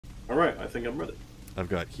Alright, I think I'm ready. I've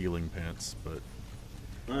got healing pants, but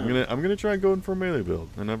Ah. I'm gonna try going for a melee build.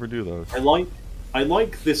 I never do those. I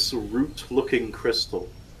like this root-looking crystal,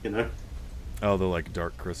 you know? Oh, the like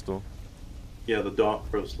dark crystal. Yeah, the dark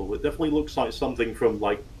crystal. It definitely looks like something from,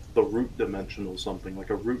 like, the root dimension or something, like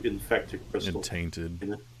a root-infected crystal. And tainted. You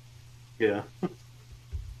know? Yeah.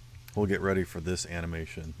 We'll get ready for this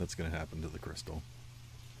animation that's gonna happen to the crystal.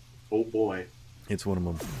 Oh boy. It's one of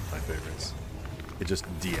my favorites. It just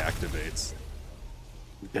deactivates.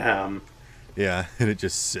 Damn. Yeah, and it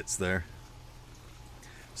just sits there.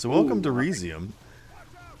 So welcome to Resium.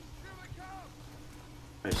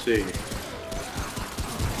 I see.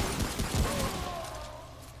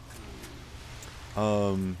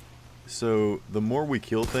 So the more we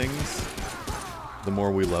kill things, the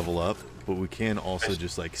more we level up, but we can also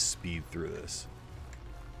just like speed through this.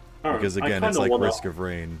 Because again, it's like Risk of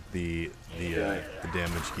Rain. The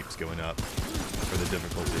damage keeps going up, or the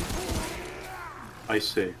difficulty. I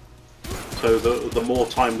see. So the more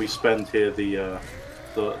time we spend here, the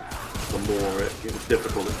more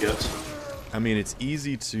difficult it gets. I mean, it's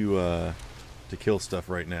easy to kill stuff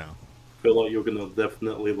right now. I feel like you're gonna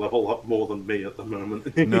definitely level up more than me at the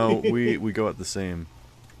moment. No, we go at the same.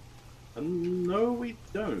 No, we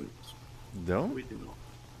don't. Don't? We do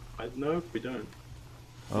not. No, we don't.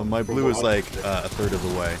 My blue is like a third of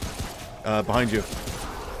the way. Behind you.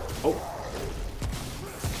 Oh.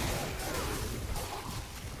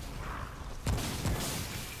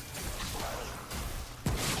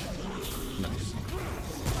 Nice.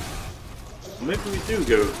 Maybe we do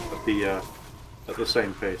go at the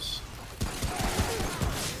same pace.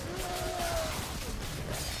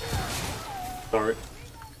 Sorry.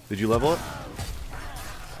 Did you level up?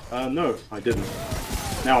 No, I didn't.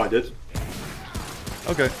 Now I did.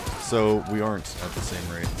 Okay, so we aren't at the same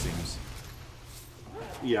rate, it seems.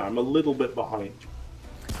 Yeah, I'm a little bit behind.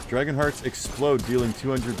 Dragon Hearts explode, dealing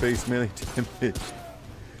 200 base melee damage.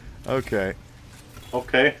 Okay.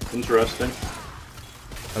 Okay, interesting.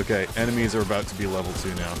 Okay, enemies are about to be level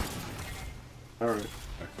 2 now. Alright.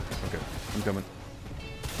 Okay, I'm coming.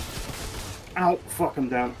 Ow, fuck, I'm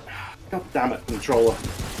down. God damn it, controller.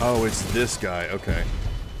 Oh, it's this guy, okay.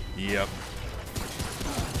 Yep.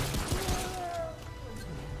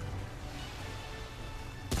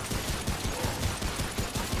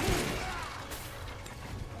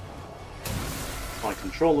 My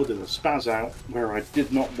controller did a spaz out where I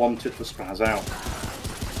did not want it to spaz out.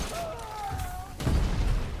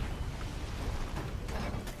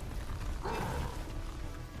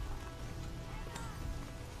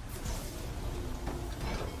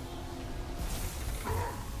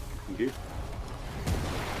 Thank you.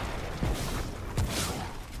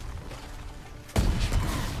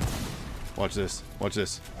 Watch this. Watch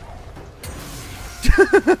this.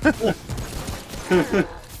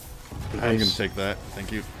 Nice. I'm gonna take that.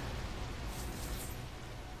 Thank you.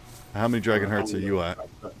 How many Dragon Hearts are you at?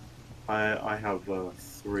 I have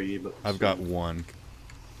 3, but... I've got 1.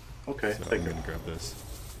 Okay, So take I'm it. gonna grab this.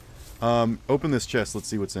 Open this chest. Let's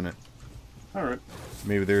see what's in it. Alright.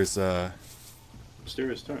 Maybe there's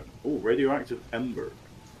Mysterious tone. Oh, radioactive ember.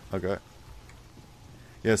 Okay.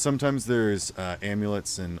 Yeah, sometimes there's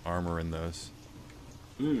amulets and armor in those.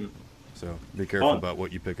 Hmm. So be careful Fun. about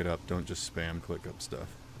what you pick it up. Don't just spam click up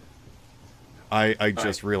stuff. I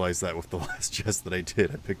just realized that with the last chest that I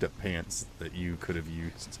did. I picked up pants that you could have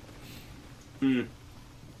used. Hmm.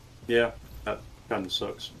 Yeah, that kind of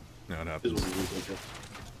sucks. No, it Is happens. what it is, I guess.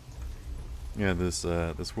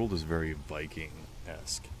 Yeah, this world is very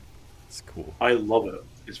Viking-esque. It's cool. I love it.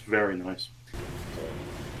 It's very nice.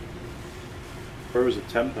 Where is a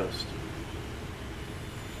tempest?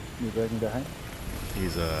 You dragging behind?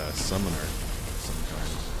 He's a summoner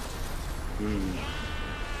sometimes. Hmm.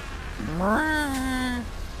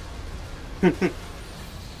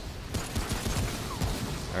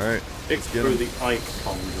 Alright, let's get Through him. the Ike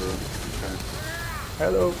Conjurer. Okay.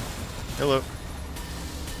 Hello. Hello.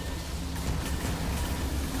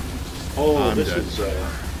 Oh, I'm this dead. is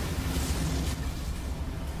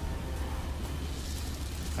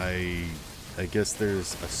I guess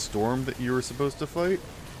there's a storm that you were supposed to fight?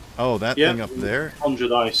 Oh, that yeah, thing up there?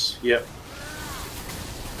 Conjured ice. Yep.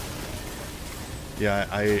 Yeah,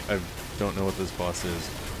 I don't know what this boss is.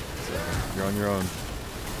 So, you're on your own.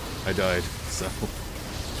 I died, so...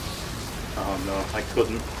 Oh no, I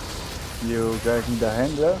couldn't. You dragging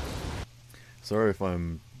behind there? Sorry if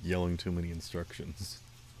I'm yelling too many instructions.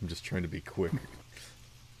 I'm just trying to be quick.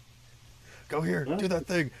 Go here, do that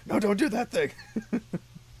thing! No, don't do that thing!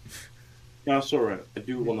 Yeah, it's alright. I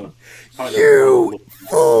do want to. You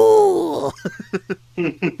fool!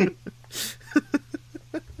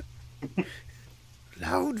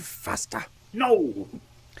 Load faster. No!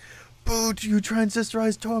 Boot, you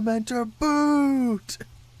transistorized tormentor, boot!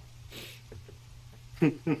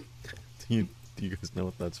 Do you guys know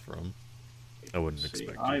what that's from? I wouldn't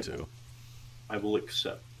expect you to. I will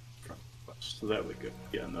accept. So there we go.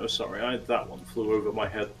 Yeah, no, sorry, that one flew over my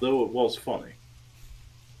head, though it was funny.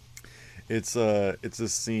 It's a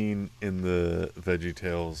scene in the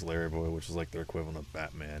VeggieTales Larry Boy, which is like their equivalent of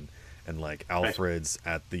Batman, and like Alfred's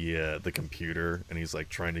at the computer, and he's like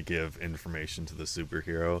trying to give information to the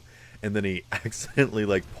superhero, and then he accidentally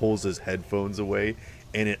like pulls his headphones away,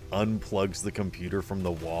 and it unplugs the computer from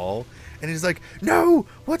the wall, and he's like, "No,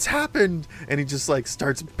 what's happened?" And he just like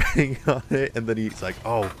starts banging on it, and then he's like,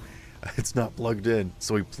 "Oh, it's not plugged in,"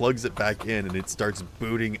 so he plugs it back in, and it starts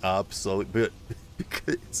booting up slowly, but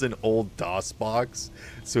because it's an old DOS box,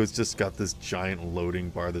 so it's just got this giant loading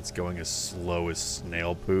bar that's going as slow as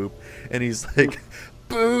snail poop, and he's like,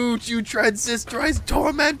 "Boot, you transistorized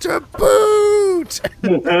tormentor, boot!"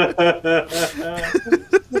 Boot,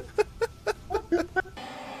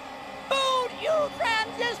 you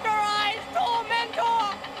transistorized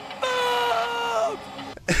tormentor,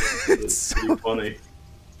 boot! It's so funny.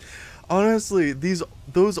 Honestly,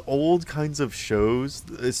 those old kinds of shows,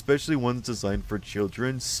 especially ones designed for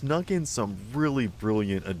children, snuck in some really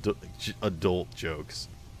brilliant adult jokes.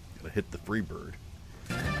 Gotta hit the free bird.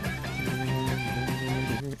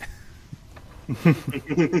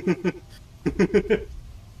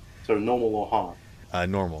 So normal or hard?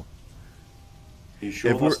 Normal. You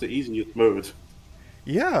sure that's the easiest mode?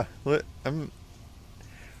 Yeah,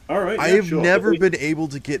 All right. I have never been able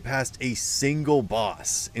to get past a single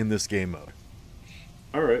boss in this game mode.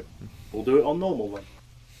 All right, we'll do it on normal then.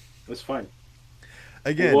 That's fine.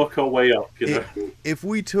 Again, we'll work our way up. You know? If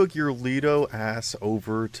we took your Lido ass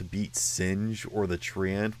over to beat Singe or the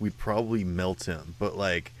Treant, we'd probably melt him. But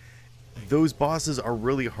like, those bosses are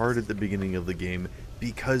really hard at the beginning of the game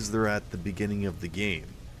because they're at the beginning of the game.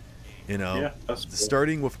 You know, yeah, that's cool.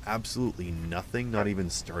 Starting with absolutely nothing, not even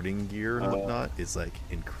starting gear and whatnot, is like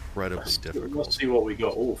incredibly difficult. Let's see what we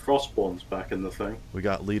got. Oh, Frostborn's back in the thing. We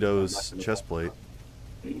got Lido's chest plate.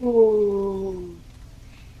 Oh.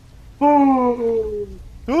 Oh.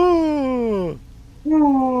 Oh.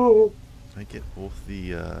 Oh. Can I get both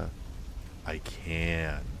the, I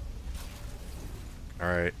can.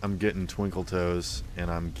 Alright, I'm getting Twinkle Toes,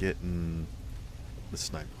 and I'm getting the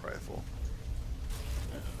sniper rifle.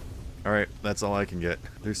 Alright, that's all I can get.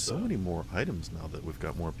 There's so many more items now that we've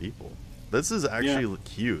got more people. This is actually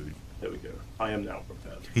cute. There we go. I am now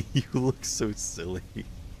prepared. You look so silly.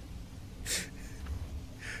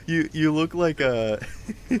 You look like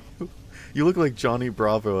you look like Johnny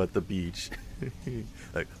Bravo at the beach.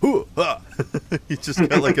 Like, hoo ha! You just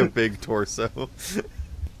got like a big torso.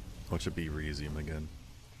 Watch it be Rezium again.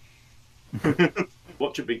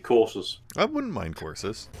 Watch it be courses. I wouldn't mind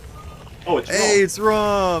courses. Oh, it's hey, Rom. it's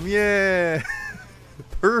Rom! Yeah!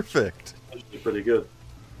 Perfect. Actually pretty good.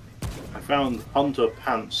 I found Hunter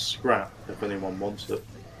Pants scrap, if anyone wants it.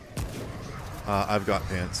 I've got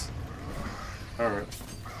pants. Alright.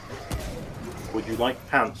 Would you like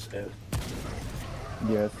pants, Ed?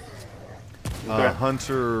 Yes. Okay.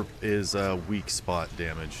 Hunter is weak spot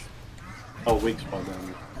damage. Oh, weak spot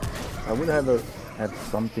damage. I would have had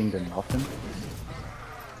something than nothing.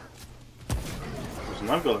 Listen,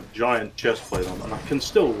 I've got a giant chest plate on, and I can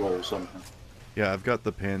still roll somehow. Yeah, I've got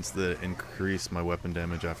the pants that increase my weapon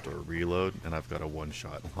damage after a reload, and I've got a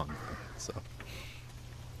one-shot long gun, so.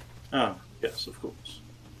 Ah, yes, of course.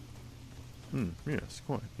 Yes,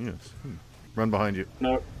 quite, yes. Run behind you.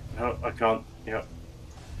 No, I can't. Yeah.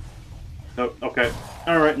 No, okay.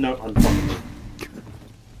 Alright, no, I'm fine.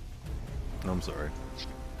 I'm sorry.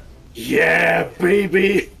 Yeah,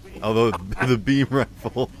 baby! Although, the beam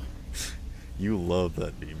rifle. You love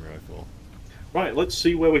that beam rifle. Right, let's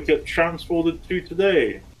see where we get transported to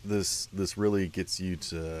today. This really gets you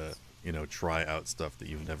to, you know, try out stuff that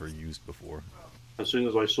you've never used before. As soon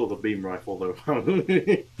as I saw the beam rifle, though.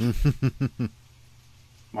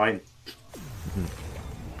 Mine.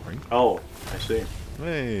 Oh, I see.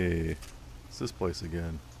 Hey, it's this place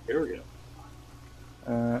again. Here we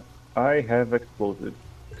go. I have explosives.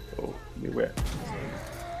 So beware.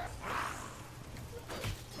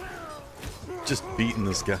 Just beating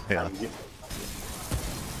this guy up.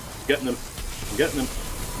 Getting him. I'm getting him.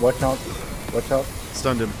 Watch out. Watch out.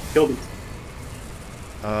 Stunned him. Killed him.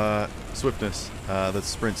 Swiftness. That's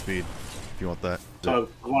sprint speed. If you want that. So,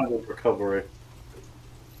 survival recovery.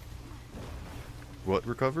 What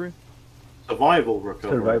recovery? Survival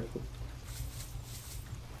recovery. Survival.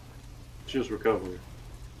 It's just recovery.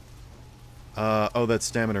 Oh, that's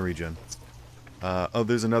stamina regen. Oh,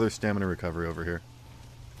 there's another stamina recovery over here.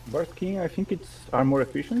 Bark King, I think it's armor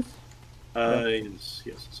efficiency. Yes,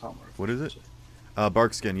 it's armor. What is it?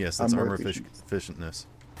 Bark skin, yes, that's armor efficientness.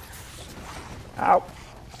 Ow!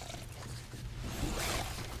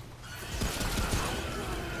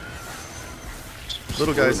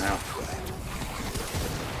 Little guys.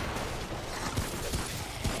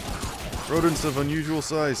 Rodents of unusual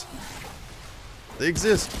size. They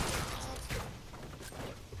exist.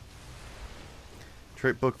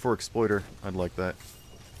 Trait book for exploiter. I'd like that.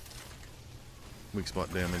 Weak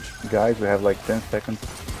spot damage. Guys, we have like 10 seconds.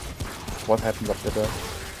 What happens after that?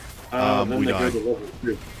 We die. go to level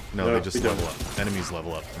 2. No, they just level up. Enemies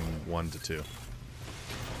level up from 1 to 2.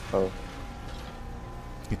 Oh.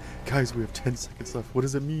 Guys, we have 10 seconds left. What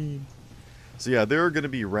does it mean? So yeah, there are going to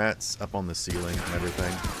be rats up on the ceiling and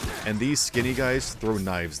everything. And these skinny guys throw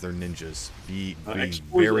knives. They're ninjas. Be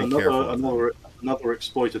very careful. Another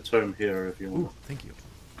exploiter tome here if you want. Ooh, thank you.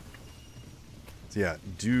 So yeah,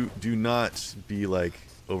 do not be like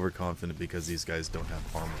overconfident because these guys don't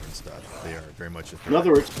have armor and stuff. They are very much a threat.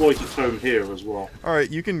 Another exploiter tome here as well.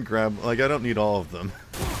 Alright, you can grab, like, I don't need all of them.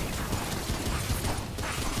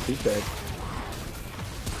 He's dead.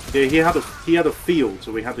 Yeah, he had a field,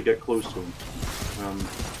 so we had to get close to him.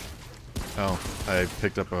 Oh, I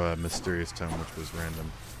picked up a mysterious tome, which was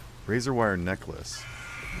random. Razor wire necklace.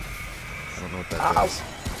 I don't know what that does.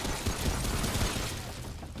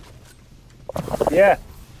 Yeah.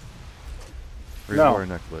 Razor wire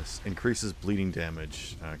necklace. Increases bleeding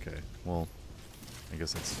damage. Okay, well, I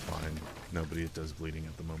guess that's fine. Nobody does bleeding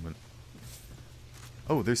at the moment.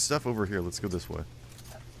 Oh, there's stuff over here. Let's go this way.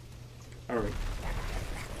 Alright.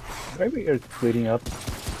 Maybe it's bleeding up.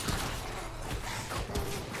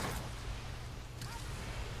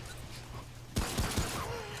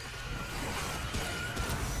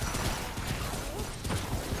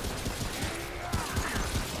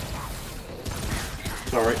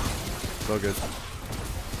 Sorry. So good.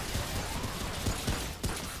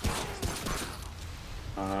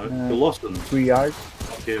 Glutton. 3 yards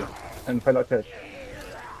Up here. and 5 touch.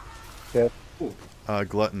 Yes.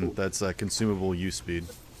 Glutton. That's consumable use speed.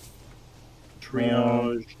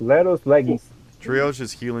 Triage. Leros leggings. Triage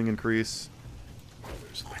is healing increase.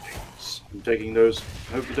 I'm taking those.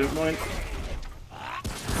 I hope you don't mind.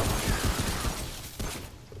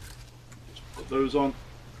 Just put those on.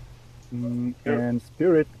 And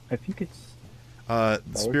spirit, I think it's...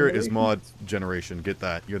 Spirit is mod generation. Get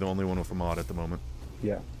that. You're the only one with a mod at the moment.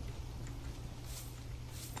 Yeah.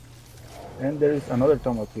 And there's another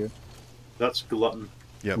tome up here. That's Glutton.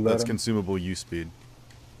 Yep, Glutton. that's consumable use speed.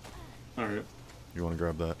 Alright. You want to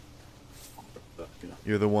grab that? Yeah.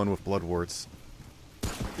 You're the one with blood warts.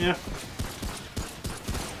 Yeah.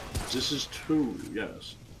 This is 2,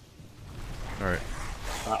 yes. Alright.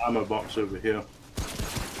 Ammo box over here.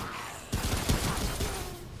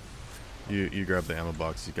 You grab the ammo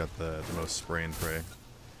box, you got the most spray and pray.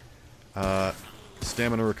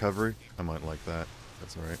 Stamina recovery, I might like that.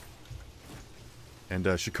 That's alright.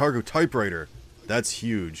 And Chicago typewriter. That's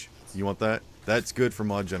huge. You want that? That's good for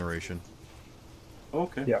mod generation.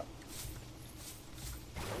 Okay. Yeah.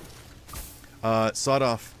 Sawed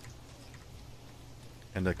off.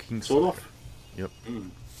 And a king Sawed off? Yep.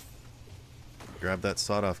 Grab that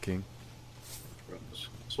sawed off, king.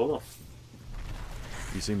 Sawed off.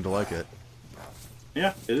 You seem to like it.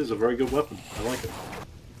 Yeah, it is a very good weapon. I like it.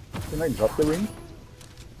 Can I drop the ring?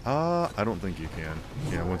 I don't think you can.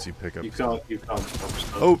 Yeah, once you pick up. You can't drop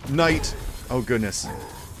stuff. Oh, knight! Oh goodness.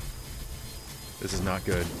 This is not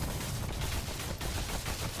good.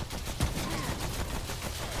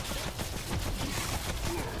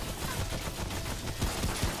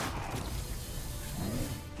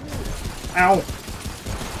 Ow!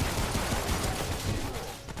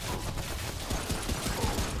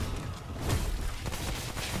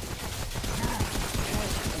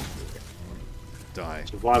 Die.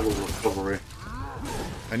 Survival recovery.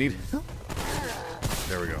 I need help.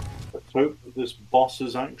 There we go. Let's hope that this boss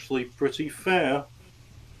is actually pretty fair.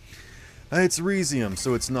 It's Resium,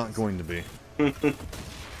 so it's not going to be. Oh,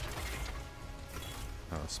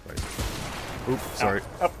 spice. Oops, sorry.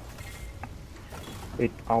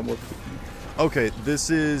 It almost... Okay, this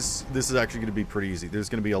is actually going to be pretty easy. There's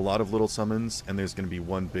going to be a lot of little summons, and there's going to be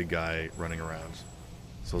one big guy running around.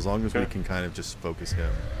 So as long as we can kind of just focus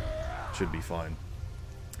him, should be fine.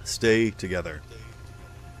 Stay together.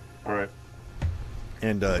 Alright.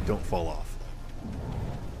 And don't fall off.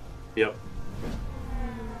 Yep.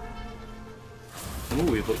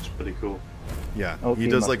 Ooh, he looks pretty cool. Yeah, Okay, he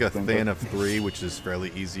does like a Master fan of 3, which is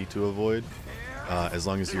fairly easy to avoid, as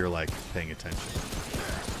long as you're like paying attention.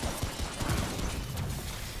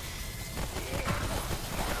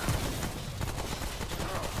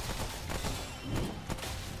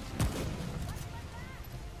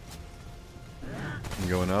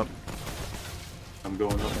 going up. I'm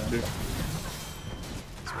going up too.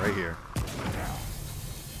 It's right here.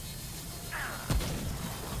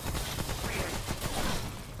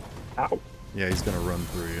 Ow. Yeah, he's gonna run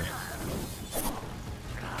through you.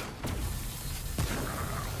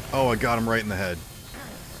 Oh, I got him right in the head.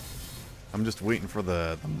 I'm just waiting for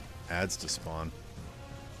the ads to spawn.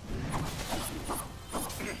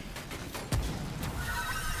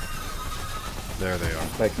 There they are.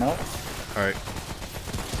 Like now? Alright.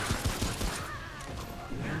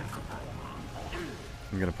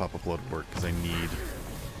 I'm gonna pop a blood work because I need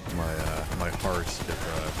my my heart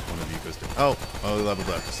if one of you goes down. Oh, they leveled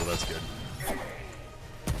up, so that's good.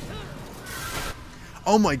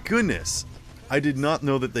 Oh my goodness! I did not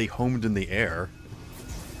know that they homed in the air.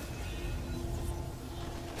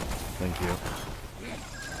 Thank you.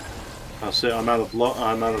 That's it. I'm out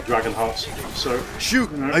of dragon hearts. So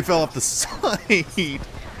shoot! No. I fell off the side.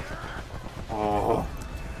 Oh.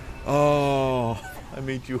 Oh! I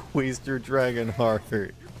made you waste your dragon heart.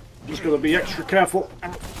 Just gotta be extra careful.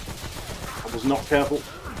 I was not careful.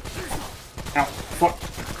 Ow! Fuck!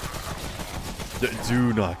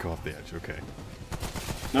 Do not go off the edge. Okay.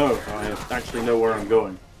 No, I actually know where I'm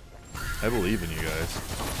going. I believe in you guys.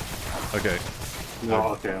 Okay.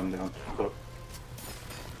 No, okay, I'm down. Look.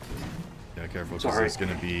 Yeah, careful, because there's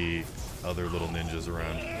gonna be other little ninjas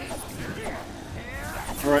around.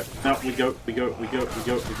 Alright, now we go.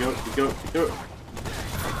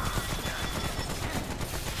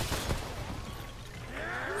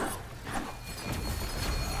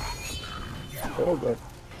 Oh god.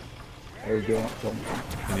 There you go.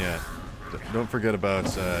 And yeah, don't forget about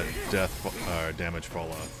damage fall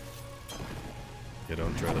off. Yeah,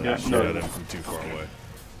 don't try to shoot at him from too far away.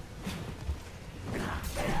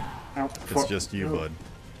 Ow, it's just you, bud.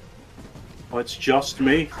 Oh, it's just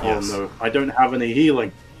me? Yes. Oh no, I don't have any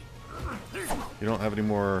healing. You don't have any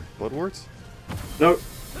more blood warts? No.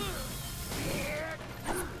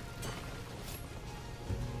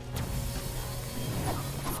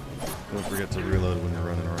 Don't forget to reload when you're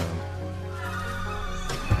running around.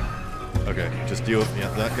 Okay, just deal with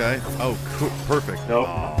that guy. Oh, cool, perfect. Nope.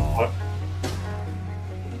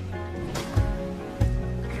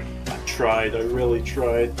 I tried. I really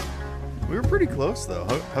tried. We were pretty close, though.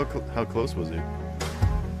 How close was he?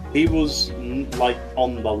 He was like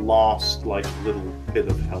on the last little bit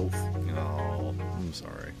of health.